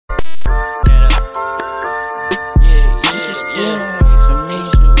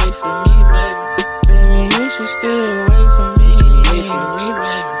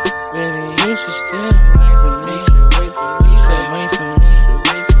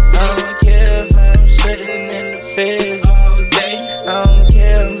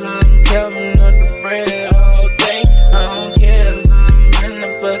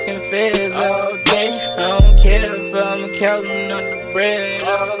bread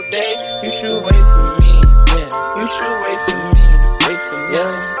all day. You should wait for me, yeah. You should wait for me, wait for me,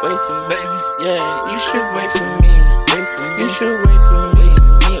 yeah. Wait for me, baby, yeah. You should wait for me, wait for me. You should wait for me,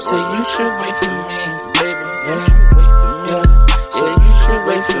 say you should wait for me, baby. You should wait for me, yeah. Say you should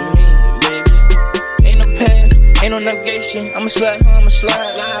wait for me, baby. Ain't no path, ain't no navigation. I'ma slide, I'ma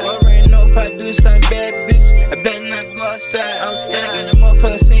slide. I already know if I do something bad, bitch, I better not go outside. I got a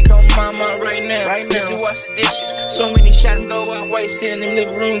motherfucking sink on my mind right now. Did you wash the dishes? So many shots go out white, sitting in the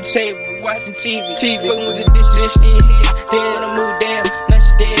living room table, watching TV. Fucking with the dishes in your head. Then when I move down, now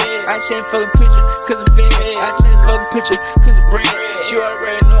she dead. I change fucking picture, cause I'm fed. I change fucking picture, cause it's bread. She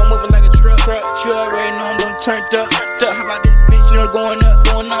already know I'm moving like a truck. She already know I'm done turned up. How about this bitch, you know, going up.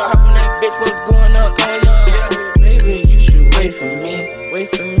 Hop on that bitch, what's going up, yeah. Baby, you should wait for me, wait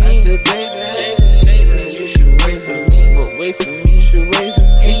for me. I said, baby, you should wait for me, but wait for me, you should wait for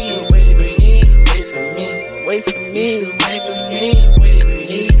me, you should wait for me, wait for me, wait for me, you should wait for me, wait for me,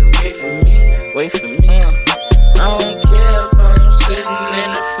 you should wait for me, wait for me. I don't care if I'm sitting in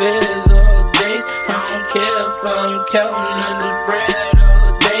the feds all day. I don't care if I'm counting on this bread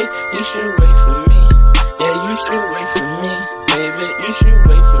all day. You should wait for me, yeah, you should wait for me, baby. You should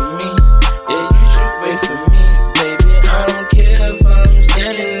wait for me, yeah, you should wait for me, baby. I don't care if I'm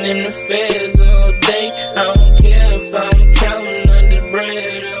standing in the feds all day. I don't care if I'm counting on this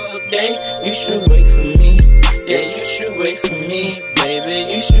bread all day. You should wait for me, yeah, you should wait for me,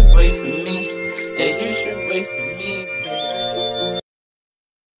 baby. You should wait for me, yeah, you should wait for me.